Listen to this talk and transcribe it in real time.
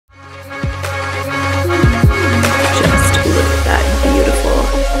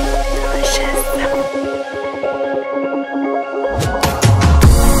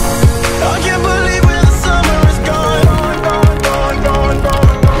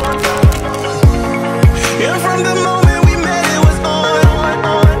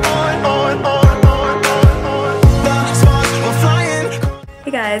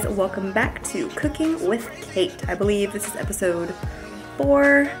welcome back to Cooking with Cait. I believe this is episode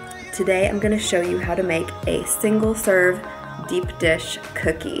 4. Today I'm going to show you how to make a single serve deep dish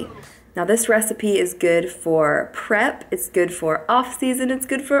cookie. Now this recipe is good for prep, it's good for off season, it's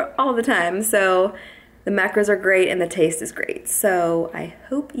good for all the time. So the macros are great and the taste is great. So I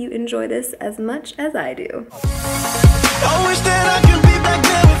hope you enjoy this as much as I do. I wish that I could be back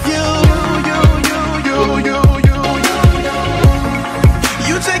there with you.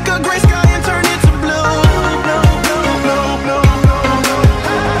 You take a gray sky and turn it to blue.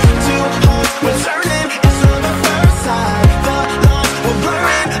 Two hearts were turning, it's on the first side. The lines were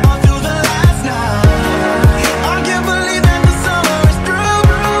blurring all through the last night. I can't believe that the summer is through.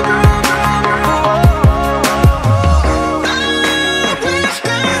 I wish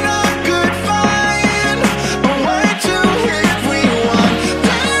that I could find a way to hit rewind.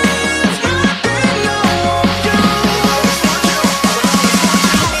 There's nothing I won't do.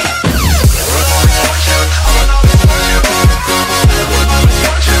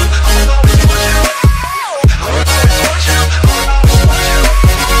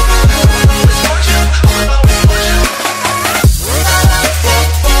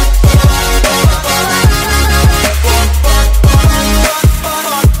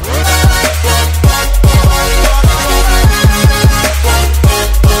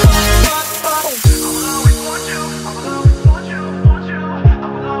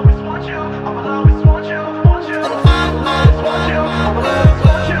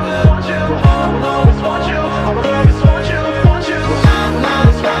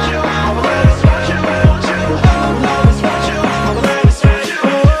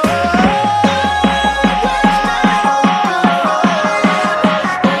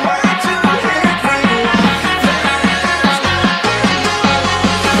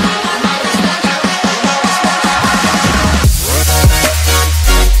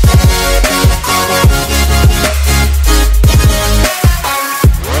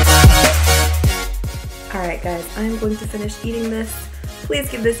 Alright guys, I'm going to finish eating this. Please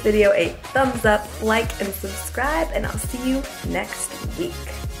give this video a thumbs up, like, and subscribe, and I'll see you next week.